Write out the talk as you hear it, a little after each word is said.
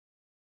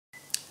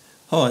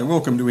Hi,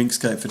 welcome to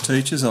InkScape for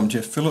Teachers. I'm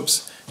Geoff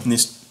Phillips. In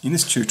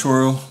this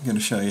tutorial I'm going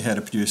to show you how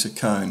to produce a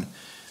cone.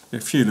 There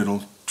are a few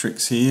little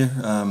tricks here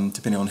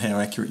depending on how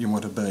accurate you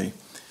want to be.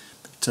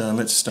 But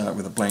let's start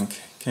with a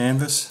blank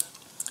canvas.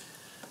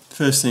 The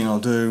first thing I'll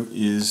do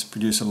is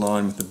produce a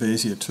line with the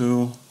Bezier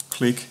tool,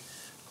 click,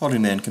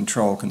 holding down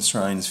Control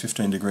constrains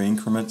 15-degree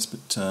increments,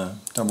 but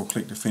double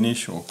click to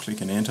finish or click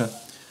and enter.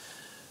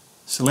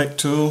 Select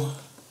tool,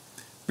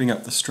 bring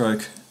up the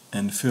stroke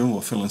and fill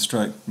or fill and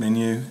stroke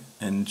menu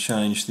and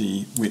change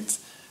the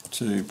width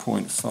to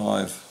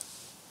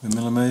 0.5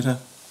 millimeter.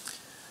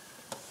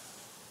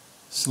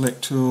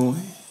 Select tool,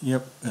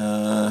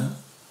 now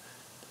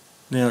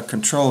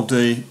Control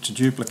D to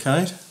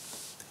duplicate,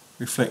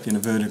 reflect in a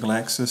vertical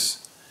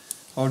axis,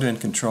 hold down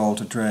Control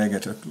to drag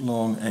it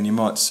along and you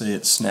might see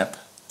it snap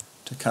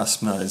to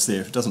cusp nodes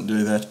there. If it doesn't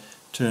do that,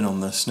 turn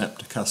on the snap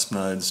to cusp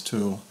nodes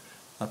tool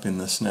up in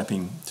the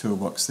snapping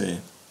toolbox there.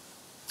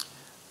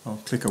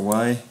 I'll click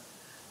away.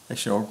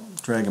 Actually, I'll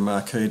drag a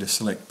marquee to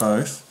select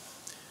both,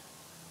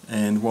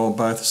 and while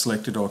both are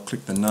selected I'll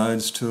click the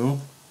nodes tool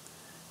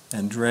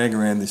and drag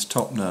around this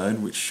top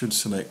node, which should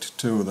select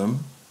two of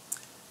them,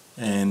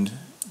 and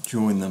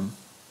join them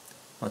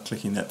by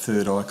clicking that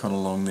third icon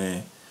along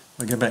there.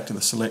 I'll go back to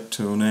the select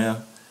tool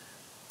now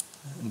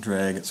and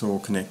drag, it's all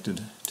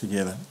connected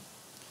together.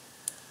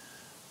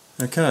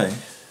 Okay,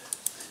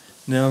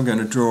 now I'm going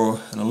to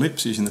draw an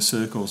ellipse using the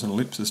circles and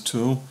ellipses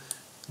tool,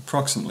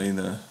 approximately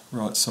the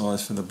right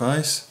size for the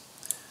base.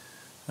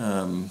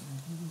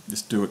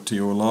 Just do it to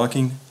your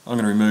liking. I'm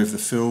going to remove the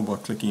fill by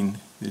clicking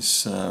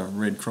this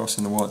red cross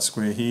in the white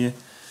square here.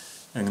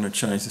 I'm going to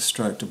change the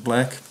stroke to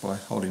black by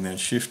holding down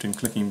shift and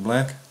clicking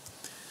black.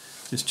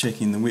 Just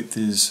checking the width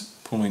is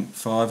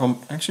 0.5.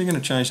 I'm actually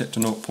going to change that to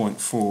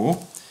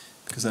 0.4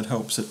 because that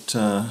helps it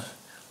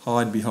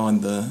hide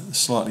behind the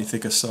slightly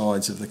thicker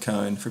sides of the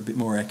cone for a bit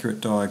more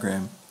accurate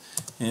diagram.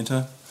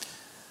 Enter.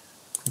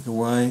 Click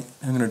away.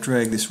 I'm going to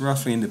drag this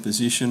roughly into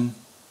position.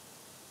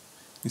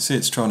 You see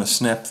it's trying to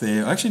snap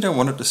there. I actually don't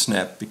want it to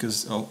snap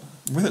because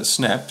with it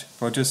snapped,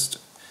 if I just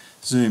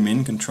zoom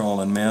in,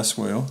 Control and mouse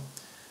wheel,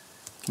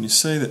 can you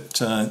see that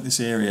this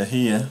area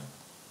here,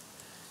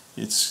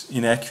 it's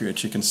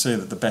inaccurate. You can see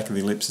that the back of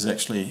the ellipse is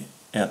actually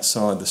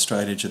outside the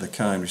straight edge of the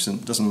cone, which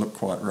doesn't look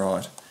quite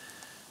right.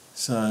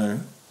 So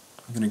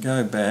I'm going to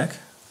go back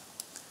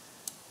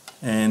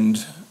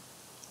and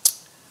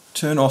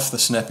turn off the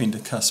snapping to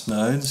cusp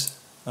nodes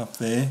up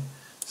there.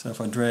 So if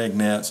I drag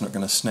now it's not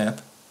going to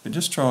snap, but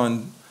just try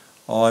and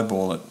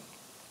eyeball it.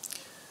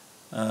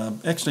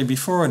 Actually,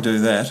 before I do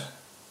that,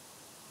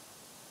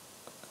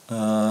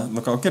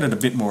 look, I'll get it a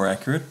bit more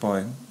accurate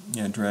by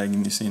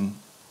dragging this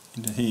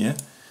into here.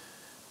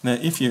 Now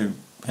if you're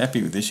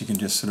happy with this you can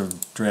just sort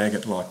of drag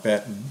it like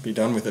that and be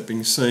done with it, but you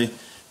can see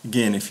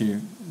again if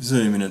you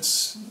zoom in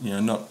it's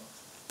not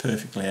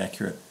perfectly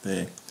accurate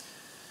there.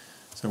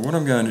 So what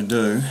I'm going to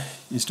do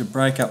is to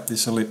break up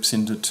this ellipse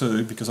into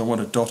two because I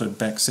want a dotted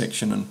back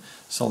section and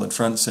solid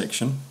front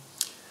section.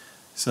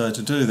 So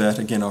to do that,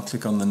 again I'll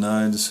click on the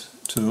nodes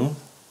tool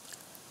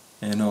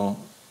and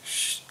I'll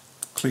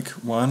click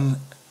one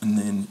and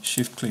then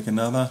shift click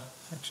another.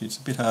 Actually it's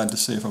a bit hard to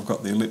see if I've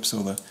got the ellipse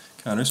or the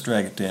cone. Just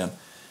drag it down.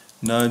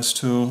 Nodes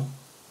tool,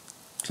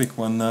 click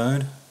one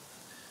node,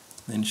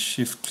 then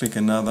shift click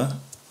another.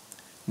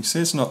 You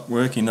see it's not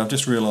working. I've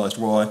just realised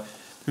why.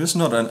 Because it's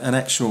not an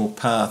actual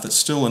path, it's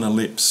still an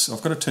ellipse.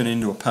 I've got to turn it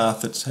into a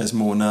path that has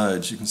more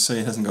nodes. You can see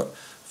it hasn't got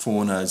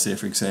 4 nodes there,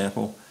 for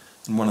example,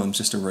 and one of them's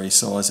just a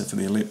resizer for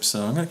the ellipse.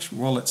 So I'm actually,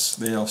 while it's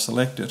there, I'll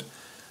select it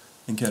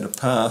and go to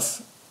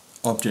Path,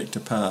 Object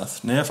to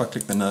Path. Now if I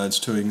click the nodes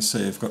too, you can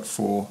see I've got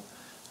 4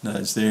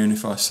 nodes there, and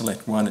if I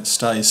select one it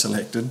stays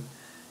selected,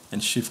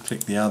 and shift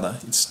click the other,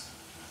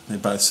 they're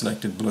both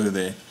selected blue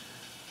there.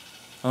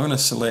 I'm going to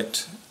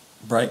select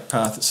Break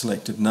Path at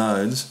Selected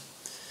Nodes.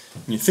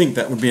 And you think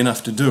that would be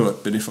enough to do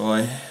it, but if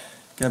I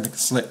go back to the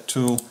select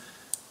tool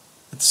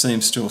it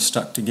seems still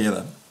stuck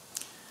together.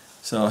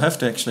 So I have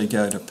to actually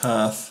go to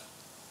Path,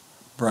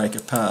 Break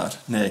Apart.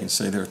 Now you can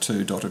see there are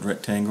 2 dotted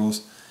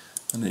rectangles,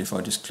 and if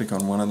I just click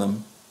on one of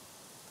them,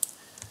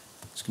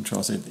 just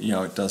Control Z,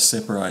 it does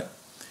separate.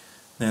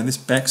 Now this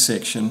back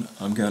section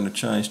I'm going to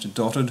change to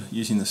dotted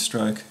using the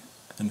stroke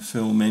and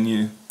fill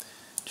menu,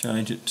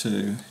 change it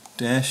to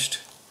dashed,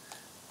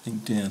 I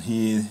think down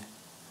here,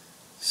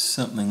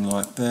 something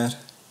like that.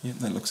 Yep,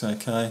 that looks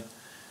okay.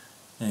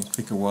 And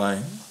click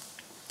away.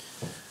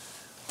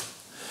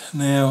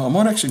 Now I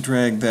might actually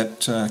drag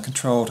that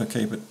Control to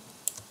keep it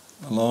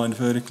aligned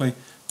vertically.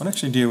 I'll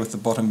actually deal with the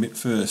bottom bit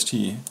first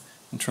here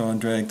and try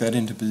and drag that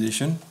into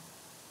position.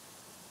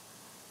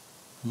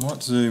 I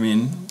might zoom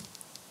in,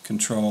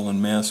 Control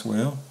and mouse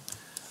wheel,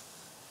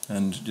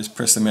 and just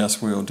press the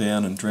mouse wheel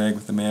down and drag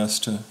with the mouse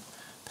to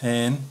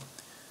pan,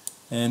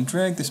 and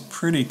drag this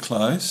pretty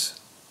close,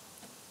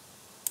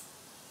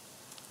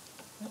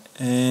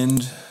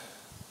 and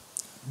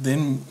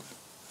then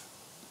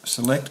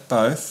select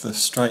both the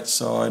straight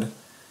side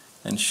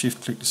and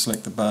shift click to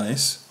select the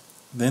base,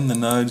 then the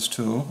nodes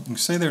tool. You can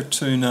see there are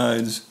 2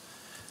 nodes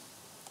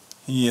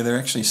here they're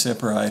actually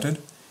separated.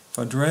 If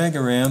I drag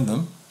around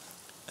them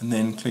and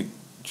then click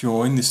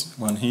join, this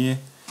one here,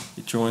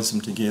 it joins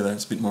them together.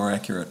 It's a bit more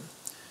accurate.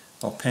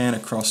 I'll pan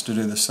across to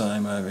do the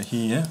same over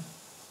here.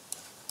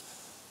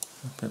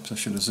 Perhaps I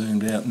should have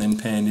zoomed out and then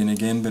panned in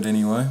again, but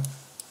anyway,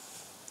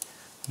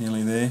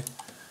 nearly there.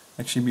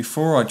 Actually,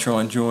 before I try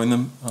and join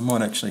them, I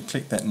might actually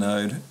click that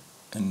node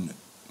and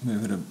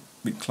move it a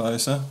bit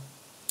closer,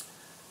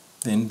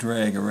 then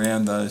drag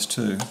around those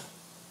two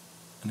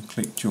and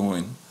click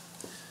join.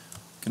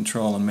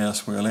 Control and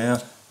mouse wheel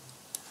out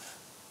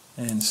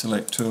and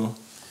select tool,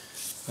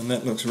 and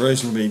that looks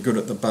reasonably good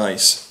at the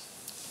base.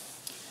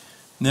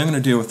 Now I'm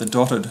going to deal with the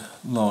dotted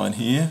line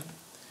here,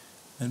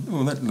 and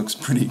oh, that looks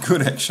pretty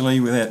good actually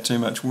without too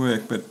much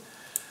work, but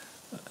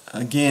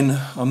again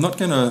I'm not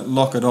going to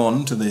lock it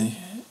on to the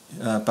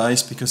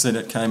base because then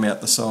it came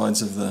out the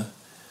sides of the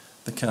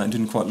cone,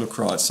 didn't quite look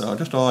right, so I'll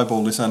just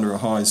eyeball this under a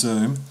high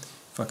zoom.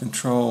 If I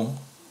control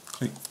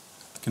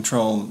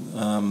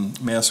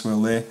mouse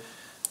wheel there,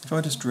 if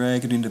I just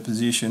drag it into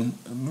position,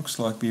 it looks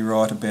like be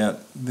right about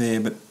there,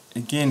 but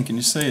again, can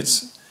you see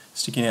it's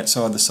sticking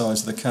outside the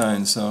sides of the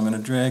cone, so I'm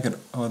going to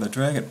either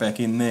drag it back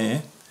in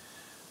there,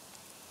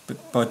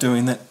 but by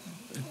doing that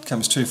it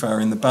comes too far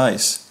in the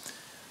base.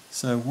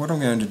 So what I'm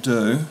going to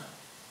do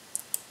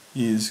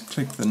is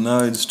click the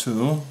nodes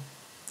tool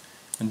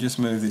and just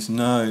move this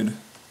node.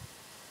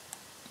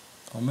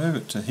 I'll move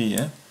it to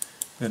here,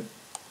 but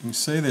you can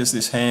see there's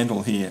this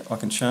handle here. I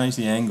can change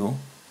the angle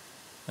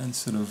and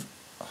sort of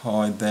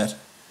hide that,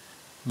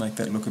 make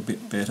that look a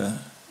bit better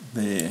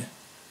there.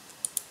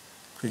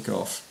 Click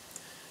off.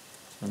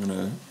 I'm going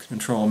to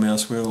control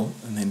mouse wheel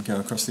and then go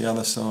across the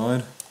other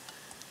side.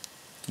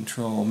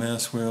 Control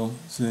mouse wheel,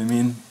 zoom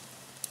in,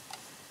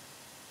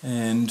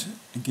 and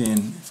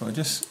again if I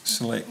just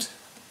select,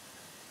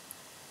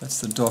 that's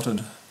the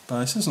dotted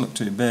base, doesn't look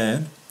too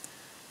bad,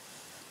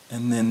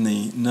 and then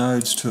the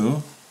nodes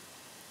tool,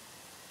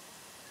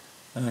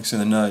 actually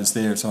the nodes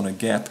there, it's on a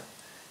gap.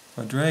 If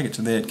I drag it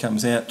to there it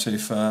comes out too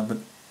far, but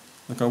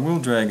look, I will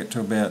drag it to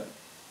about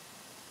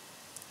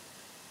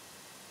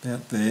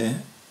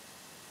there,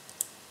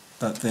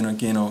 but then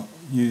again I'll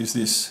use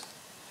this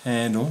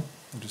handle,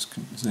 I'll just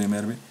zoom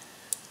out a bit,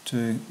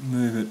 to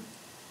move it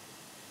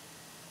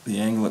the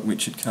angle at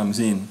which it comes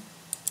in.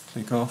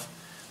 Click off.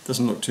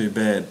 Doesn't look too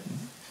bad.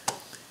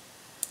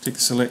 Click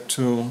the select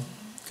tool,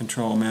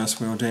 control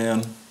mouse wheel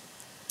down,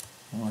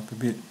 wipe a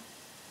bit,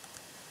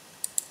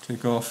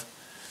 click off.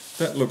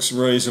 That looks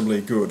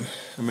reasonably good.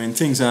 I mean,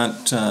 things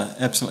aren't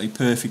absolutely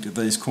perfect at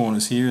these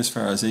corners here as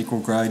far as equal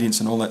gradients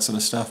and all that sort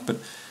of stuff, but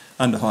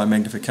under high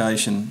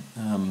magnification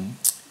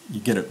you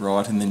get it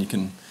right, and then you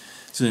can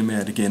zoom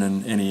out again,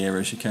 and any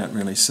errors you can't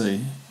really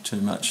see too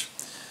much.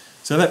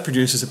 So that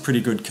produces a pretty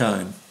good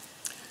cone.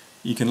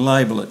 You can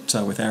label it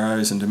with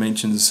arrows and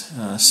dimensions.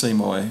 See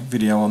my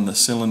video on the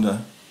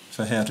cylinder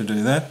for how to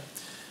do that.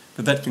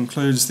 But that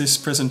concludes this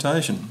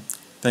presentation.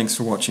 Thanks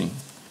for watching.